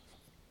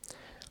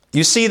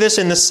 You see this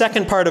in the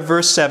second part of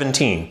verse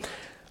 17.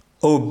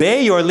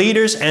 Obey your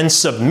leaders and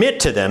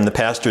submit to them, the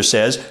pastor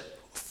says,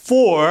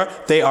 for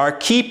they are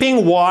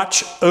keeping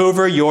watch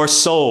over your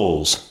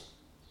souls.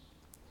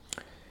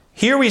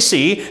 Here we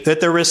see that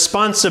the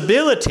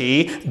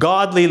responsibility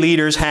godly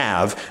leaders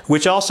have,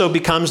 which also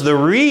becomes the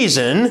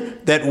reason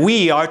that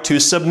we are to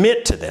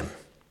submit to them.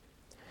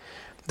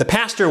 The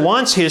pastor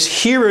wants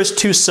his hearers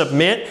to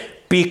submit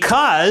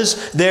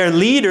because their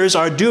leaders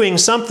are doing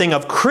something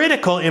of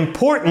critical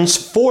importance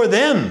for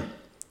them.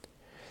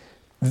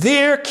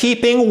 They're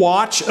keeping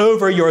watch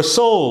over your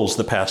souls,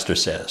 the pastor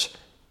says.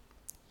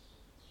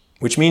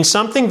 Which means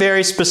something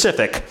very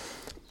specific.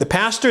 The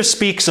pastor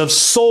speaks of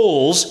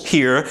souls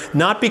here,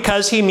 not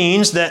because he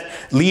means that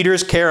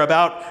leaders care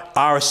about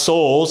our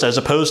souls as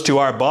opposed to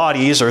our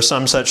bodies or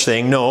some such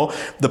thing. No,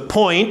 the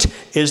point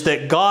is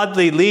that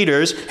godly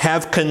leaders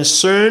have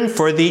concern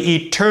for the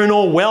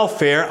eternal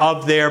welfare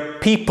of their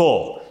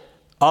people,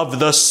 of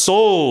the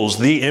souls,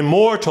 the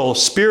immortal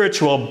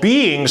spiritual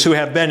beings who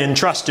have been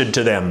entrusted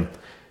to them.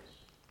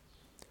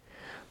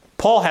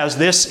 Paul has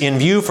this in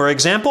view, for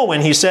example,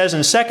 when he says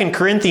in 2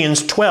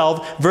 Corinthians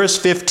 12, verse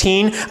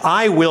 15,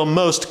 I will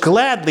most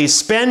gladly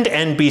spend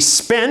and be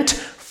spent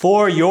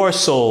for your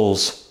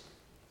souls.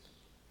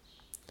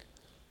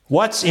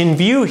 What's in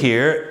view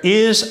here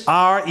is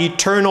our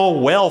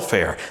eternal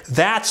welfare.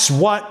 That's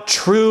what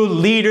true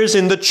leaders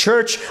in the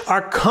church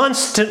are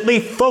constantly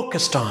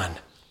focused on.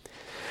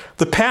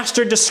 The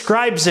pastor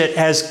describes it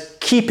as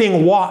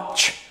keeping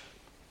watch.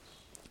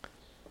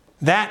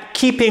 That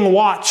keeping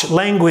watch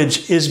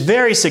language is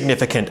very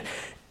significant.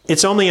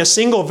 It's only a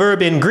single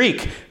verb in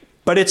Greek,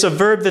 but it's a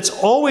verb that's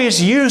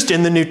always used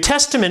in the New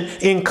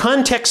Testament in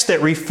contexts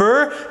that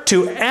refer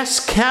to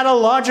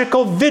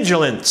eschatological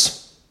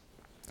vigilance.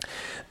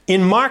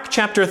 In Mark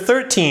chapter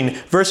 13,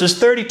 verses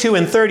 32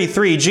 and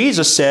 33,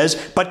 Jesus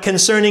says, but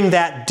concerning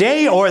that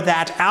day or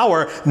that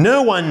hour,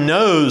 no one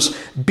knows.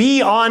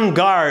 Be on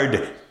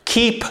guard.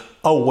 Keep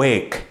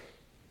awake.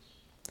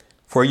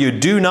 For you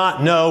do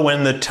not know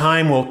when the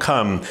time will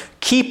come.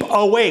 Keep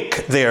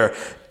awake there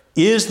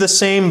is the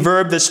same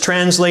verb that's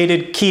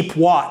translated keep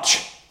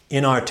watch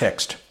in our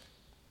text.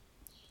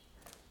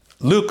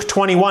 Luke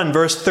 21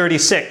 verse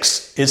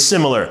 36 is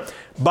similar.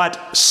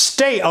 But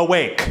stay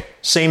awake,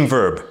 same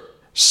verb.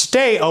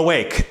 Stay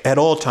awake at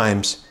all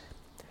times,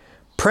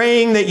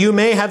 praying that you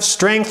may have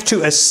strength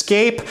to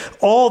escape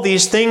all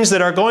these things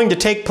that are going to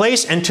take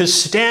place and to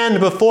stand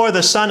before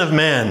the Son of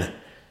Man.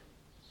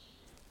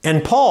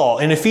 And Paul,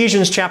 in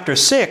Ephesians chapter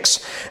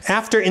 6,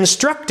 after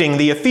instructing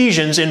the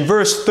Ephesians in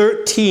verse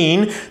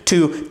 13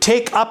 to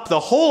take up the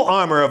whole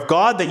armor of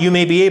God that you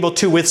may be able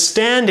to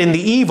withstand in the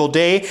evil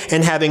day,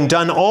 and having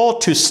done all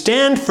to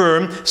stand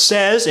firm,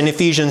 says in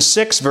Ephesians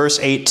 6 verse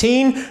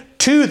 18,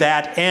 to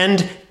that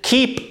end,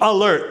 keep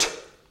alert.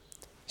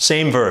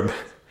 Same verb.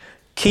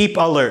 Keep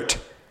alert.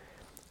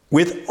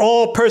 With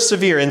all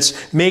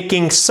perseverance,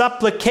 making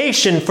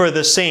supplication for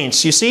the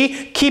saints. You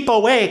see, keep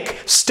awake,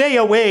 stay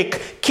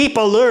awake, keep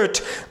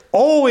alert,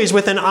 always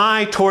with an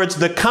eye towards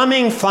the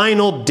coming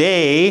final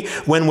day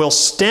when we'll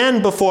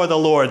stand before the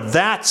Lord.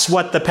 That's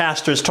what the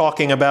pastor's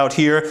talking about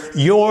here.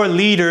 Your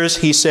leaders,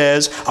 he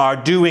says, are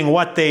doing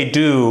what they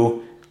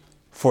do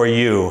for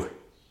you.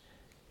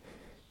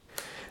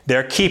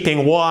 They're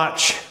keeping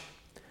watch.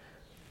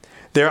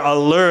 They're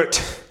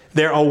alert.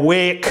 They're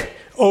awake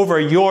over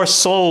your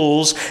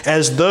souls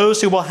as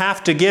those who will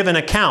have to give an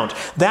account.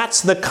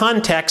 That's the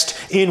context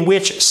in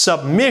which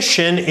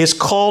submission is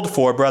called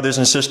for, brothers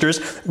and sisters.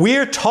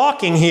 We're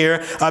talking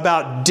here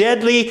about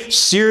deadly,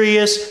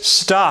 serious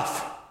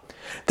stuff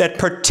that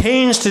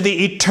pertains to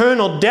the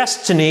eternal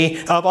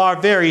destiny of our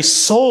very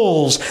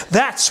souls.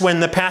 That's when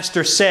the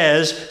pastor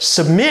says,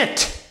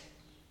 submit.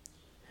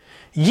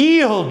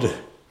 Yield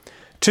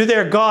to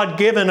their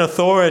God-given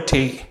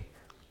authority.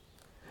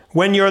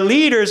 When your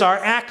leaders are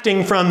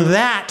acting from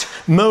that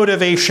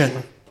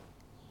motivation,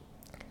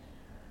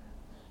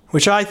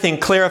 which I think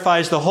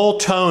clarifies the whole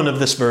tone of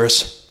this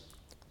verse.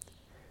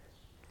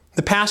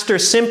 The pastor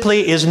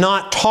simply is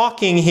not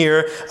talking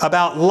here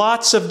about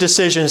lots of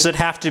decisions that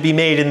have to be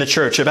made in the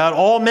church, about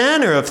all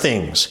manner of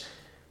things.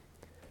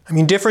 I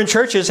mean, different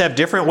churches have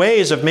different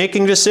ways of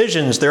making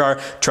decisions. There are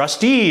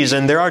trustees,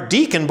 and there are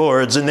deacon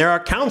boards, and there are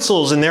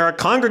councils, and there are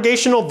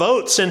congregational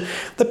votes. And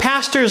the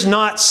pastor's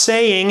not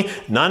saying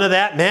none of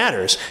that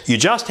matters. You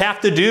just have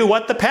to do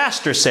what the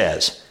pastor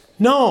says.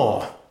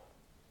 No.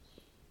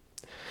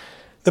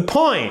 The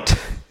point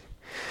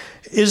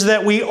is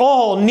that we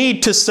all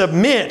need to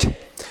submit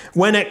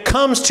when it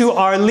comes to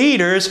our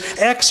leaders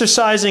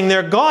exercising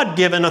their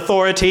God-given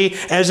authority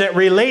as it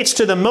relates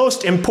to the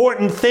most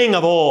important thing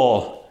of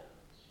all,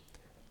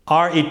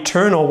 our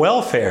eternal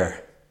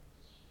welfare.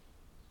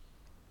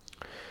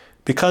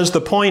 Because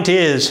the point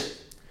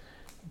is,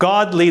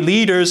 godly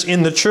leaders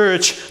in the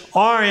church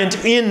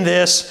aren't in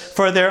this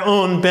for their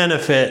own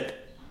benefit.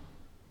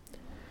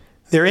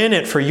 They're in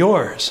it for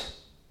yours.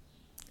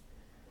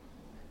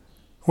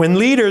 When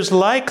leaders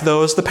like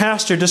those the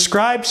pastor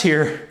describes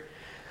here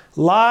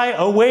lie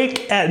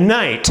awake at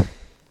night,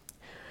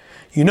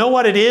 you know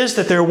what it is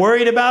that they're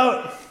worried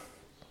about?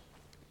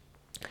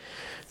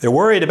 They're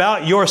worried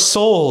about your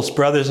souls,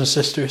 brothers and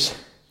sisters.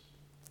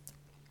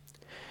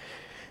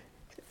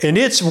 And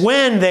it's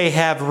when they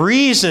have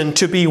reason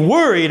to be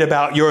worried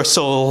about your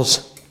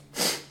souls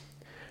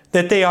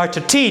that they are to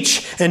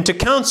teach and to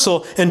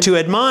counsel and to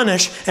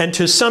admonish and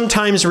to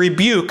sometimes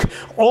rebuke,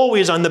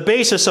 always on the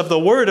basis of the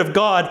Word of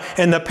God.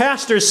 And the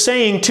pastor's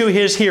saying to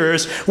his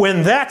hearers,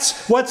 when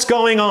that's what's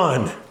going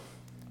on,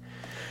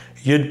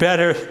 you'd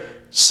better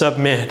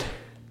submit.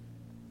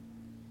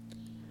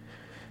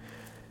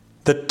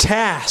 The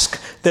task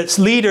that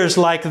leaders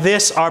like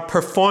this are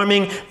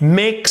performing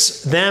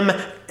makes them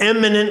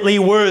eminently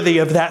worthy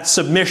of that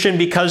submission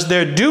because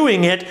they're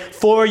doing it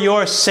for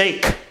your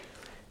sake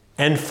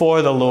and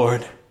for the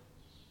Lord.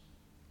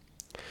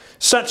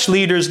 Such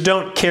leaders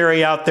don't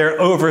carry out their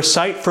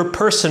oversight for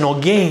personal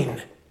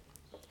gain,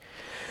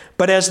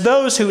 but as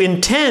those who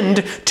intend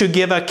to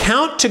give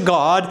account to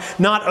God,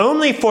 not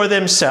only for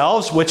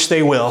themselves, which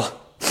they will,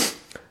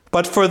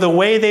 but for the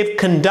way they've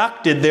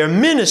conducted their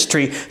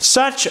ministry.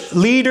 Such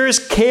leaders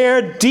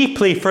care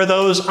deeply for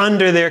those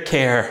under their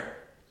care.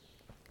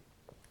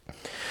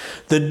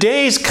 The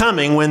day's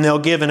coming when they'll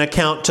give an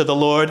account to the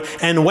Lord,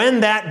 and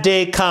when that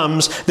day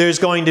comes, there's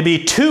going to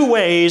be two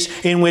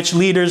ways in which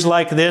leaders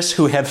like this,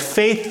 who have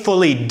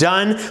faithfully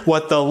done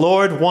what the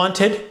Lord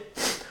wanted,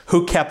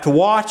 who kept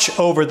watch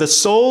over the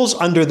souls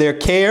under their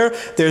care,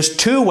 there's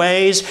two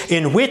ways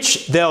in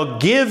which they'll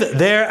give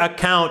their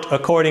account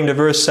according to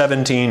verse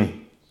 17.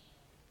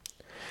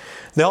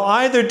 They'll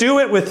either do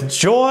it with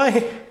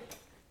joy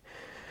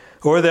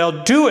or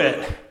they'll do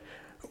it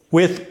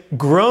with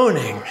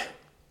groaning.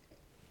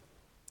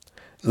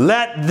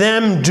 Let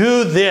them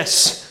do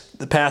this,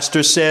 the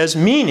pastor says,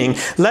 meaning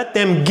let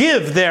them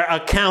give their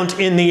account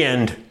in the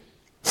end.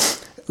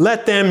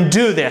 Let them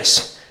do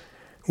this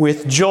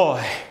with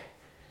joy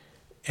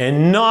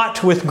and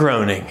not with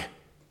groaning.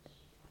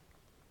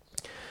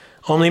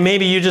 Only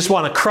maybe you just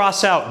want to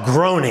cross out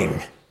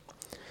groaning.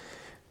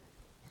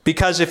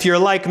 Because if you're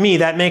like me,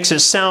 that makes it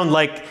sound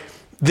like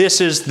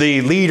this is the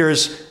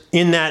leaders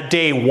in that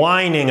day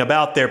whining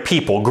about their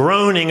people,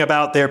 groaning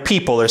about their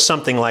people or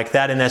something like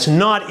that, and that's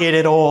not it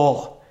at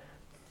all.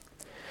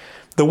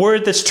 The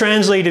word that's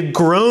translated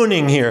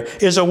groaning here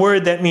is a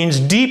word that means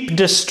deep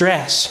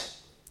distress.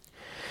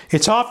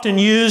 It's often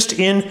used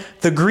in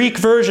the Greek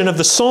version of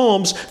the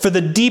Psalms for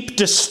the deep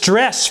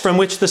distress from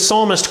which the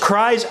psalmist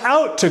cries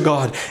out to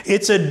God.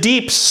 It's a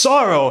deep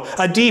sorrow,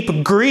 a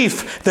deep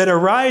grief that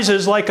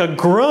arises like a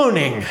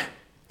groaning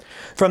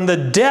from the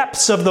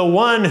depths of the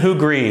one who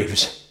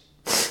grieves.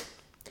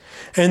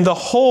 And the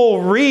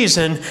whole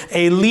reason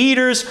a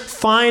leader's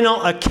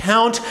final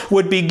account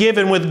would be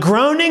given with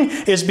groaning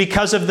is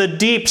because of the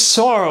deep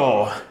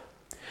sorrow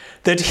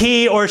that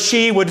he or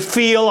she would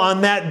feel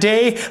on that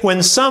day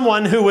when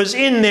someone who was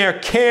in their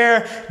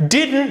care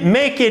didn't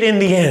make it in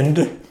the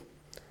end.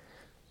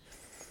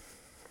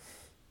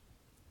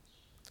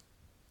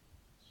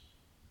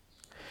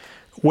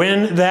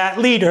 When that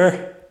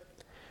leader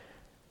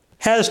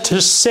has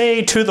to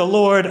say to the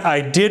Lord,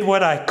 I did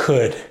what I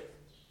could.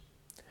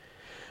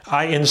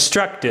 I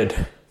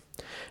instructed,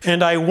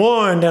 and I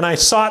warned, and I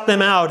sought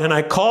them out, and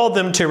I called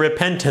them to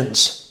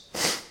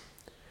repentance.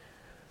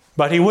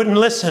 But he wouldn't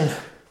listen.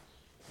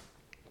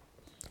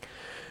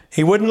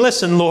 He wouldn't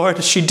listen,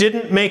 Lord. She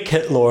didn't make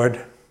it,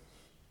 Lord.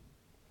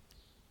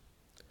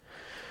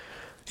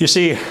 You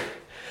see,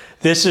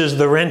 this is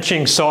the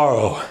wrenching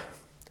sorrow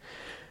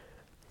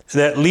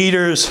that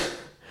leaders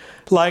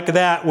like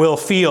that will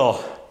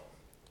feel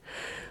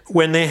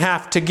when they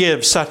have to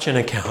give such an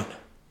account.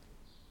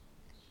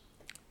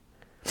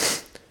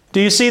 Do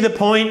you see the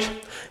point?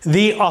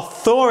 The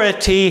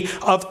authority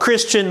of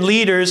Christian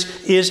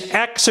leaders is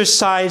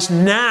exercised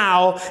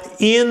now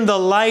in the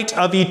light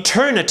of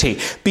eternity,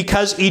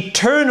 because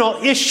eternal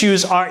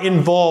issues are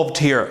involved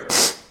here.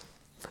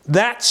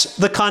 That's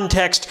the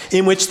context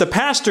in which the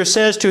pastor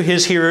says to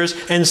his hearers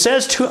and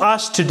says to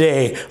us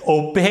today,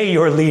 obey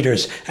your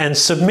leaders and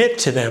submit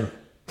to them.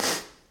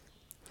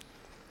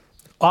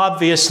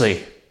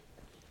 Obviously,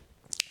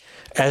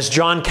 as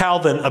John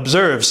Calvin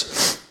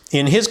observes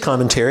in his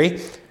commentary,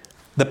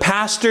 the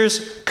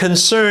pastor's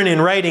concern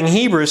in writing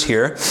Hebrews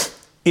here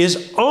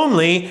is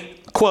only,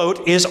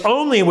 quote, is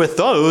only with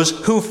those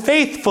who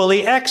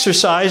faithfully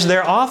exercise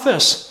their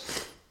office.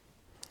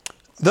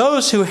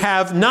 Those who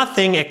have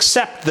nothing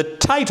except the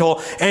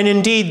title, and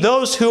indeed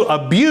those who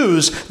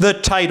abuse the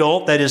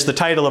title, that is the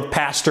title of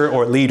pastor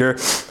or leader,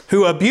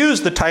 who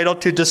abuse the title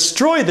to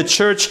destroy the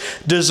church,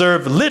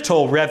 deserve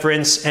little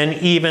reverence and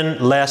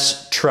even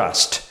less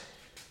trust.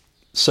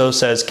 So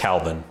says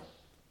Calvin.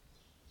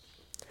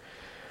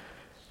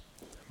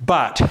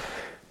 But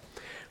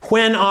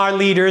when our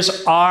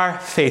leaders are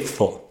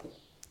faithful,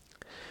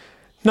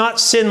 not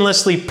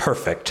sinlessly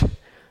perfect,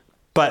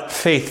 but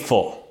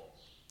faithful,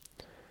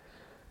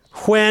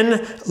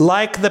 when,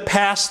 like the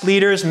past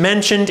leaders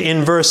mentioned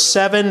in verse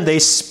 7, they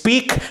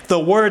speak the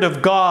word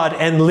of God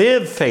and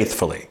live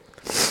faithfully,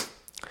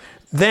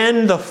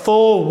 then the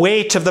full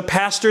weight of the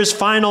pastor's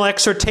final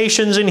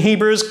exhortations in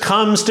Hebrews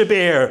comes to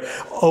bear.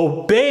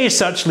 Obey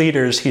such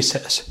leaders, he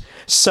says.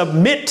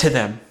 Submit to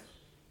them.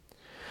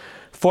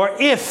 For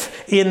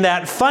if in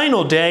that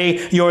final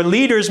day your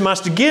leaders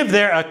must give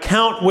their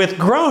account with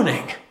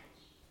groaning,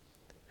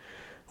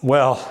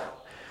 well,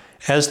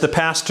 as the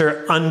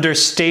pastor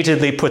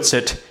understatedly puts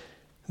it,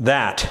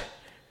 that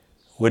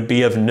would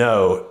be of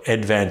no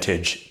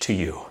advantage to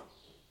you.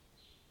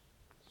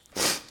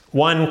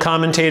 One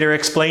commentator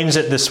explains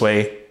it this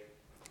way: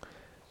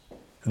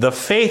 the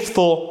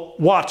faithful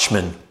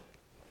watchman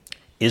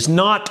is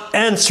not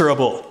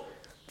answerable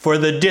for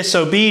the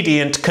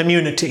disobedient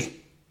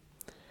community,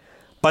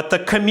 but the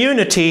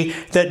community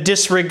that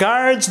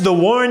disregards the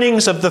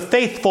warnings of the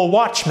faithful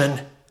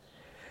watchman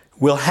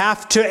will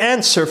have to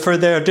answer for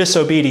their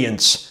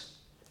disobedience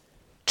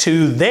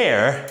to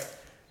their,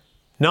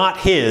 not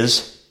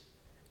his,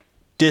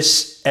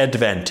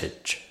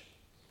 disadvantage.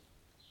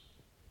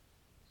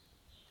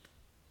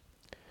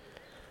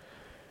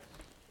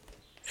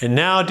 And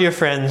now, dear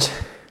friends,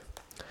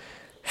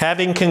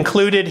 having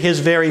concluded his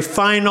very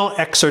final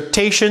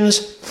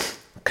exhortations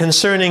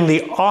concerning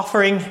the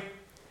offering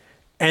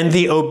and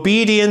the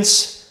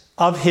obedience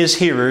of his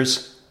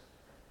hearers,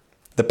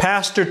 the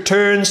pastor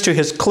turns to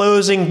his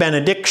closing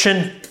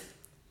benediction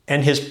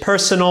and his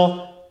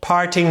personal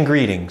parting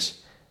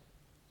greetings.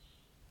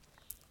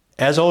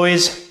 As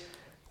always,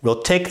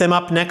 we'll take them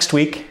up next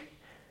week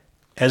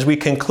as we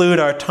conclude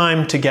our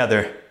time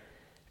together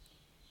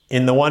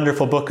in the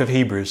wonderful book of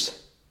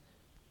Hebrews.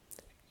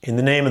 In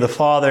the name of the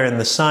Father, and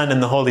the Son,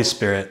 and the Holy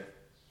Spirit.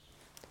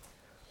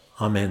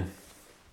 Amen.